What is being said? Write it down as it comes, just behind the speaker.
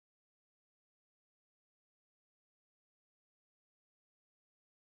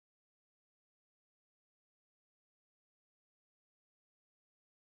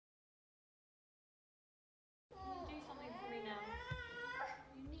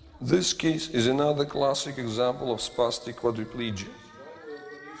This case is another classic example of spastic quadriplegia.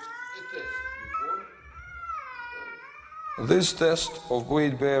 This test of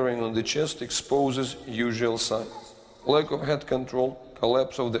weight bearing on the chest exposes usual signs: lack of head control,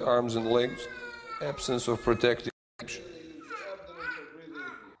 collapse of the arms and legs, absence of protective action.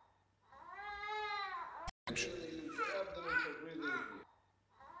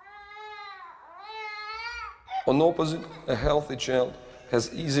 On opposite, a healthy child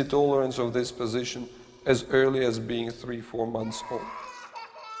has easy tolerance of this position as early as being 3-4 months old.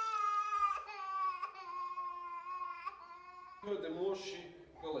 The more she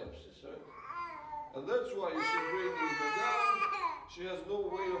collapses, right? And that's why you see bringing her down, she has no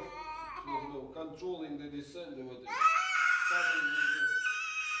way of controlling the descent over there. Starting with the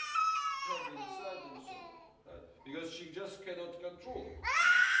head inside and so on, right? Because she just cannot control it.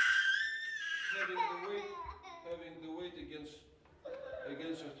 Having the weight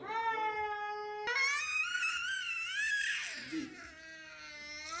against her throat. Deep.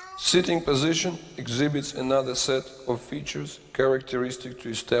 Sitting position exhibits another set of features characteristic to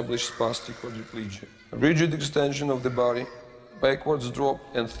established spastic quadriplegia: rigid extension of the body, backwards drop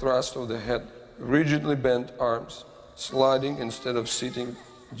and thrust of the head, rigidly bent arms, sliding instead of sitting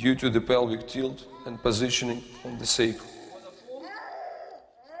due to the pelvic tilt and positioning on the sacrum.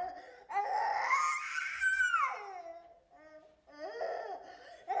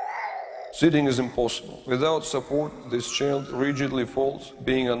 Sitting is impossible. Without support, this child rigidly falls,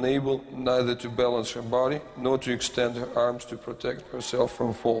 being unable neither to balance her body nor to extend her arms to protect herself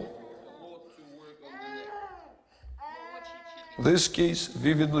from fall. This case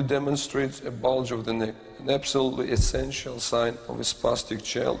vividly demonstrates a bulge of the neck, an absolutely essential sign of a spastic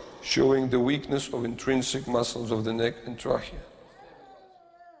child, showing the weakness of intrinsic muscles of the neck and trachea.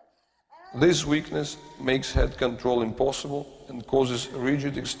 This weakness makes head control impossible and causes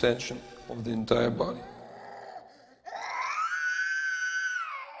rigid extension of the entire body.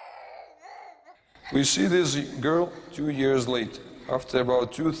 We see this girl 2 years later, after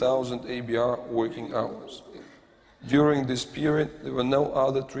about 2,000 ABR working hours. During this period, there were no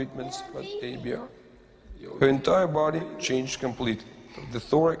other treatments but ABR. Her entire body changed completely. The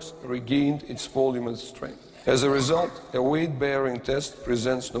thorax regained its volume and strength. As a result, a weight-bearing test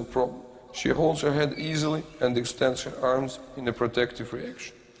presents no problem. She holds her head easily and extends her arms in a protective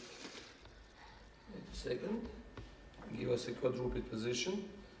reaction. Wait a second. Give us a quadruped position.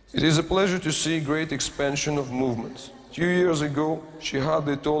 It is a pleasure to see great expansion of movements. 2 years ago, she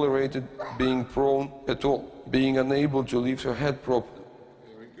hardly tolerated being prone at all, being unable to lift her head properly.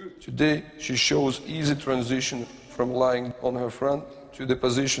 Very good. Today, she shows easy transition from lying on her front to the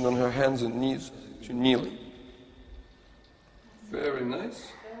position on her hands and knees to kneeling. Very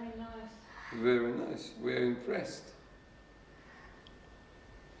nice. Very nice. Very nice. We are impressed.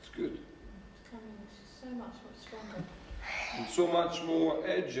 It's good. She's so much more stronger. And so much more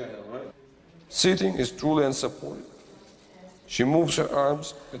agile, right? Sitting is truly unsupported. She moves her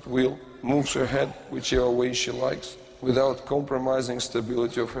arms at will, moves her head whichever way she likes, without compromising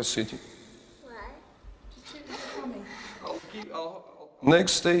stability of her sitting.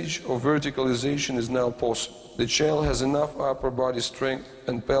 Next stage of verticalization is now possible. The child has enough upper body strength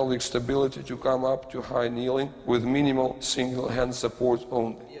and pelvic stability to come up to high kneeling with minimal single hand support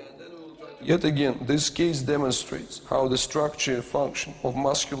only. Yet again, this case demonstrates how the structure and function of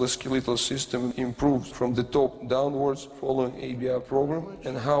musculoskeletal system improves from the top downwards following ABR program,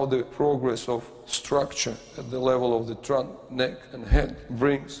 and how the progress of structure at the level of the trunk, neck and head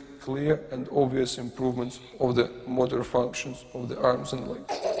brings clear and obvious improvements of the motor functions of the arms and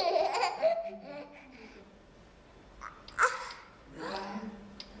legs.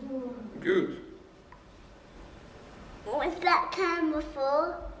 Good. What's that camera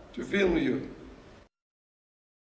for? To film you.